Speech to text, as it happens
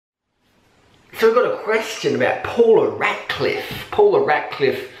So we've got a question about Paula Radcliffe. Paula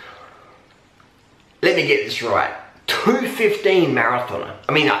Radcliffe, let me get this right. 2:15 marathoner.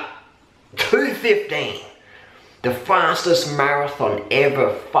 2:15. The fastest marathon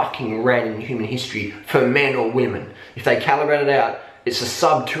ever fucking ran in human history for men or women. If they calibrate it out, it's a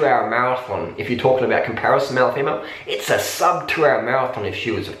sub 2 hour marathon. If you're talking about comparison male female, it's a sub 2 hour marathon if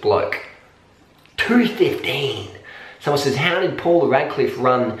she was a bloke. 2:15. Someone says, how did Paula Radcliffe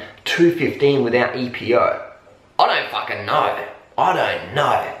run 2:15 without EPO? I don't fucking know. I don't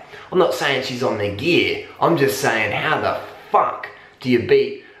know. I'm not saying she's on the gear. I'm just saying, how the fuck do you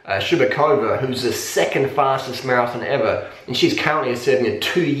beat Shubakova, who's the second fastest marathon ever, and she's currently serving a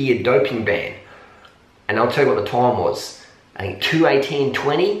 2-year doping ban? And I'll tell you what the time was. I think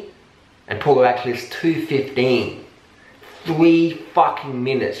 2:18:20, and Paula Radcliffe's 2:15. 3 fucking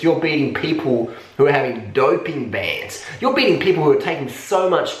minutes. You're beating people who are having doping bans. You're beating people who are taking so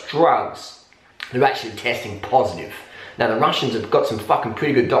much drugs, they're actually testing positive. Now the Russians have got some fucking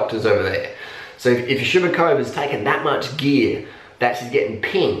pretty good doctors over there. So if Shubakova's taken that much gear that she's getting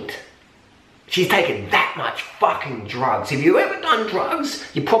pinged, she's taken that much fucking drugs. Have you ever done drugs?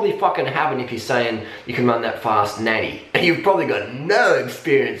 You probably fucking haven't if you're saying you can run that fast natty. And you've probably got no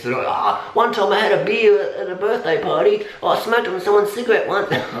experience at all. Oh, one time I had a beer at a birthday party. Oh, I smoked on someone's cigarette once.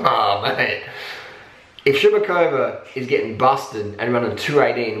 Oh, man. If Shubakova is getting busted and running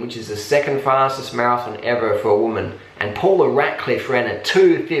 2:18, which is the second fastest marathon ever for a woman, and Paula Radcliffe ran at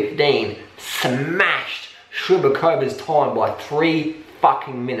 2:15, smashed Shubakova's time by 3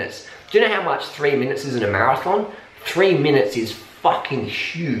 fucking minutes. Do you know how much 3 minutes is in a marathon? 3 minutes is fucking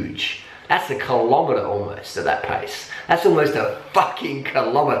huge. That's a kilometre almost at that pace. That's almost a fucking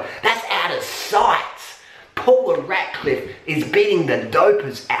kilometre. That's out of sight. Paula Radcliffe is beating the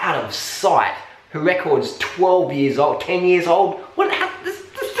dopers out of sight. Her record's 12 years old, 10 years old. This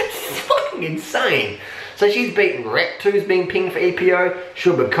is fucking insane. So she's beaten Recto, who's being pinged for EPO,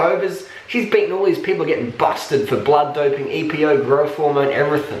 Shubakova's. She's beaten all these people getting busted for blood doping, EPO, growth hormone,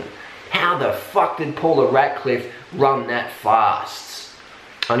 everything. How the fuck did Paula Radcliffe run that fast?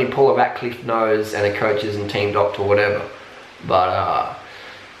 Only Paula Radcliffe knows, and her coaches and team doctor, whatever. But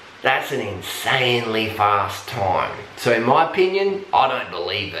that's an insanely fast time. So in my opinion, I don't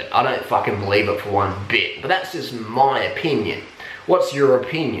believe it. I don't fucking believe it for one bit. But that's just my opinion. What's your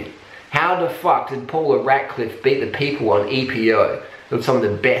opinion? How the fuck did Paula Radcliffe beat the people on EPO, who are some of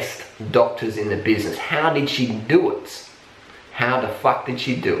the best doctors in the business? How did she do it? How the fuck did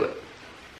she do it?